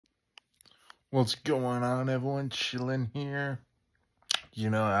What's going on, everyone? Chilling here.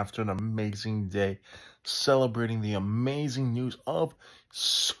 After an amazing day celebrating the amazing news of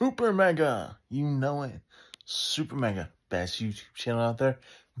SuperMega. You know it. SuperMega, best YouTube channel out there.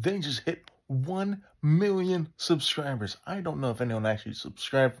 They just hit 1 million subscribers. I don't know if anyone actually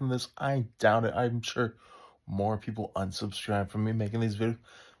subscribed from this. I doubt it. I'm sure more people unsubscribe from me making these videos.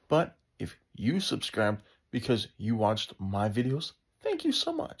 But if you subscribed because you watched my videos, thank you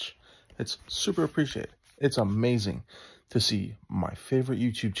so much. It's super appreciated. It's amazing to see my favorite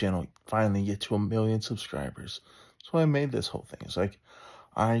YouTube channel finally get to 1 million subscribers. So I made this whole thing. It's like,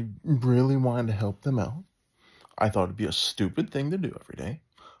 I really wanted to help them out. I thought it'd be a stupid thing to do every day.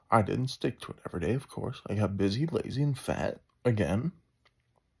 I didn't stick to it every day, of course. I got busy, lazy, and fat again.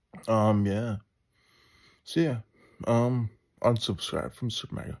 Yeah. So yeah, unsubscribe from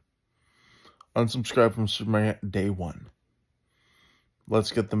SuperMega. Unsubscribe from SuperMega day one.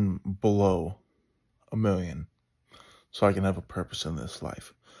 Let's get them below 1 million so I can have a purpose in this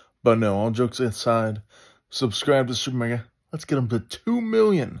life. But no, all jokes aside, subscribe to SuperMega. Let's get them to 2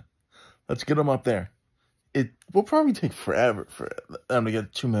 million. Let's get them up there. It will probably take forever for them to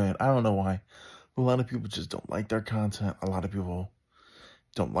get 2 million. I don't know why. A lot of people just don't like their content. A lot of people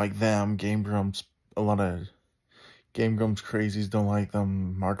don't like them. Game Grumps, a lot of Game Grumps crazies don't like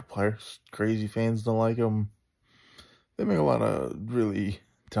them. Markiplier crazy fans don't like them. They make a lot of really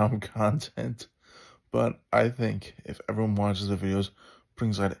dumb content. But I think if everyone watches the videos,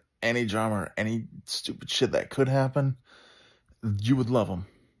 brings out any drama or any stupid shit that could happen, you would love them.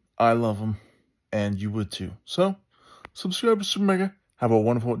 I love them, and you would too. So, subscribe to SuperMega. Have a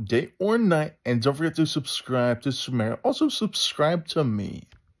wonderful day or night, and don't forget to subscribe to SuperMega. Also, subscribe to me.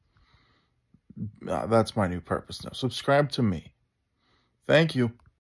 That's my new purpose now. Subscribe to me. Thank you.